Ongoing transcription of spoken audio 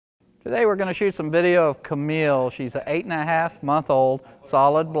Today we're going to shoot some video of Camille. She's an 8.5-month-old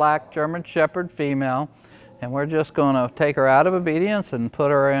solid black German Shepherd female, and we're just going to take her out of obedience and put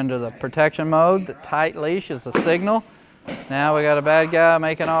her into the protection mode. The tight leash is a signal. Now we got a bad guy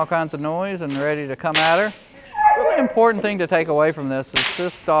making all kinds of noise and ready to come at her. Really important thing to take away from this is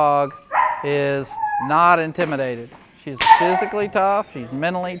this dog is not intimidated. She's physically tough, she's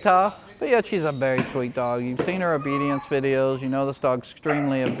mentally tough, but yet she's a very sweet dog. You've seen her obedience videos. You know this dog's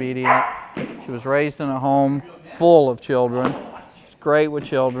extremely obedient. She was raised in a home full of children. She's great with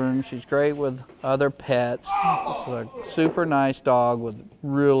children. She's great with other pets. This is a super nice dog with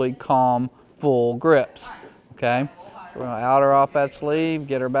really calm, full grips. Okay? So we're going to out her off that sleeve,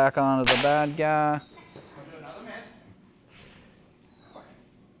 get her back onto the bad guy.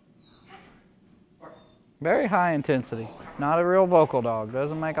 Very high intensity. Not a real vocal dog.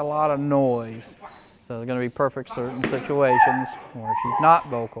 Doesn't make a lot of noise. So it's going to be perfect for certain situations where she's not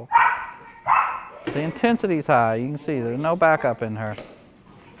vocal. The intensity's high. You can see there's no backup in her.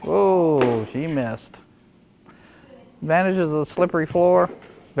 Whoa, she missed. Advantages of the slippery floor: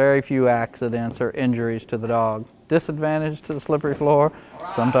 very few accidents or injuries to the dog. Disadvantage to the slippery floor: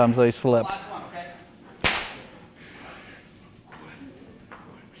 sometimes they slip.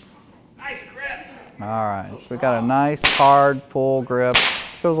 All right, so we got a nice, hard, full grip.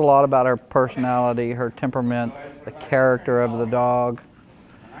 Shows a lot about her personality, her temperament, the character of the dog.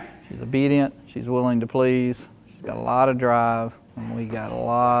 She's obedient, she's willing to please, she's got a lot of drive, and we got a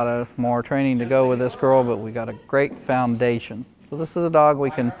lot of more training to go with this girl, but we got a great foundation. So this is a dog we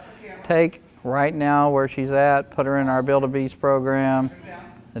can take right now where she's at, put her in our Build a Beast program,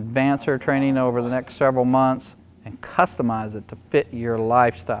 advance her training over the next several months, and customize it to fit your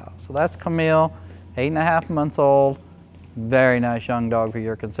lifestyle. So that's Camille. 8.5 months old, very nice young dog for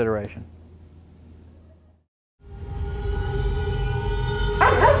your consideration.